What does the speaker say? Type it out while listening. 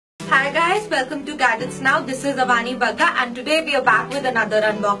Hi guys, welcome to Gadgets Now. This is Avani Bagga and today we are back with another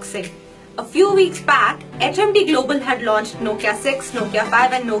unboxing. A few weeks back, HMD Global had launched Nokia 6, Nokia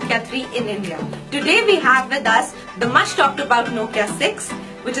 5 and Nokia 3 in India. Today we have with us the much talked about Nokia 6,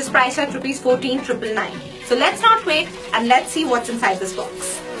 which is priced at Rs 14,999. So let's not wait and let's see what's inside this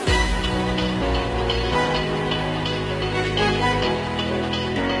box.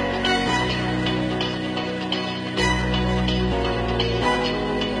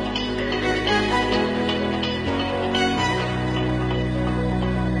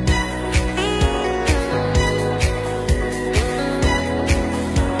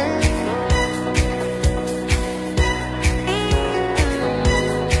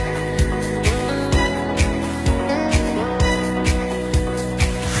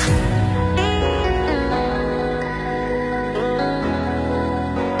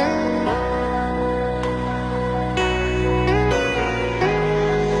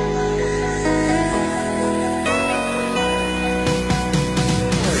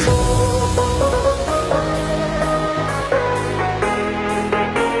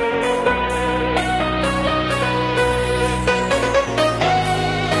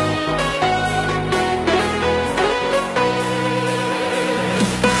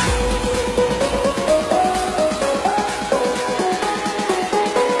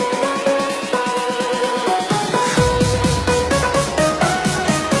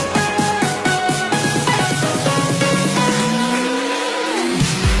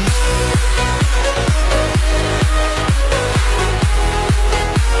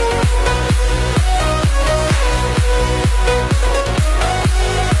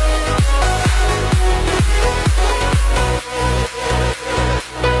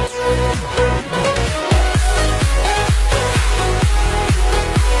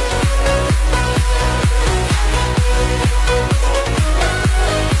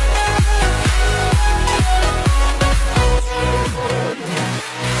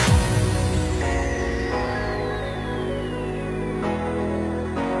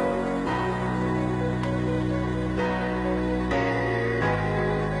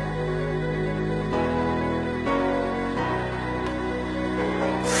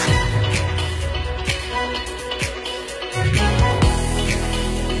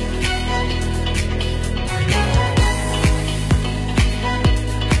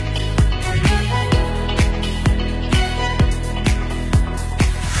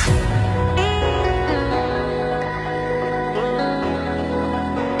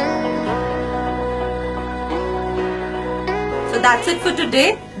 So that's it for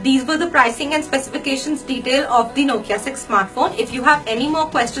today. These were the pricing and specifications detail of the Nokia 6 smartphone. If you have any more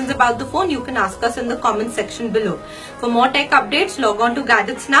questions about the phone, you can ask us in the comment section below. For more tech updates, log on to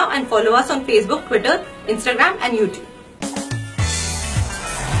Gadgets Now and follow us on Facebook, Twitter, Instagram and YouTube.